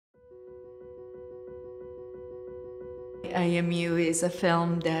I Am You is a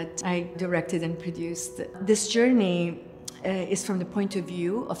film that I directed and produced. This journey is from the point of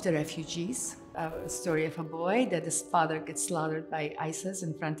view of the refugees. A story of a boy that his father gets slaughtered by ISIS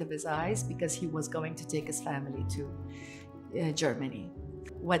in front of his eyes because he was going to take his family to Germany.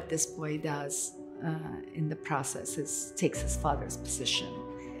 What this boy does in the process is takes his father's position.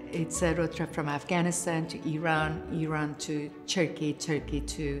 It's a road trip from Afghanistan to Iran, Iran to Turkey, Turkey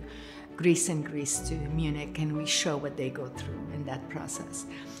to Greece, and Greece to Munich, and we show what they go through in that process.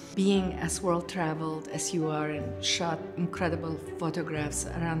 Being as world-traveled as you are and shot incredible photographs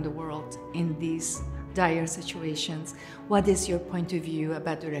around the world in these dire situations, what is your point of view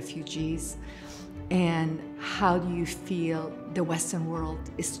about the refugees, and how do you feel the Western world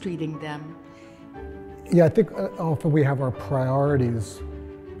is treating them? Yeah, I think often we have our priorities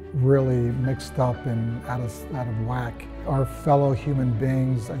really mixed up and out of whack. Our fellow human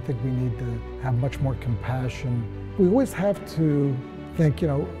beings, I think we need to have much more compassion. We always have to think,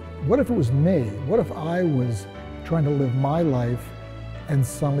 what if it was me? What if I was trying to live my life and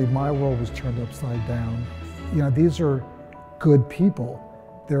suddenly my world was turned upside down? These are good people.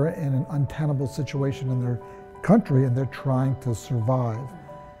 They're in an untenable situation in their country and they're trying to survive.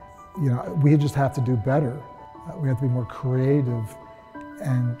 We just have to do better. We have to be more creative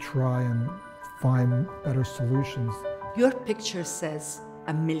and try and find better solutions. Your picture says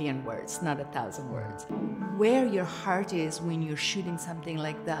 1,000,000 words, not 1,000 words. Where your heart is when you're shooting something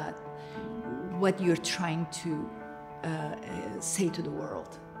like that, what you're trying to say to the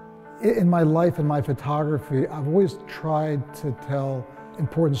world. In my life and my photography, I've always tried to tell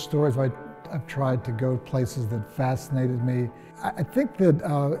important stories. I've tried to go places that fascinated me. I think that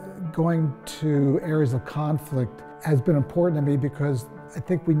going to areas of conflict has been important to me because I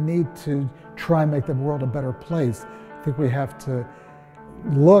think we need to try and make the world a better place. I think we have to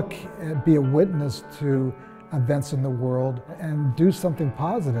look and be a witness to events in the world and do something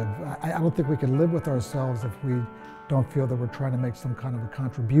positive. I don't think we can live with ourselves if we don't feel that we're trying to make some kind of a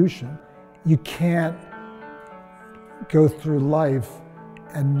contribution. You can't go through life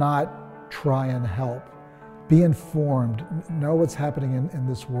and not try and help. Be informed, know what's happening in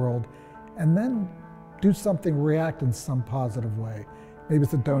this world, and then do something, react in some positive way. Maybe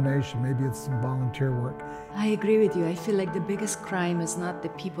it's a donation, maybe it's some volunteer work. I agree with you. I feel like the biggest crime is not the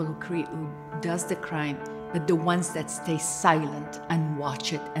people who does the crime, but the ones that stay silent and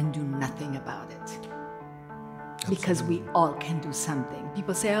watch it and do nothing about it. Absolutely. Because we all can do something.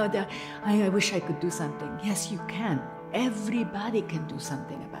 People say, I wish I could do something. Yes, you can. Everybody can do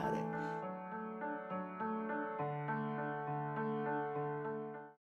something about it.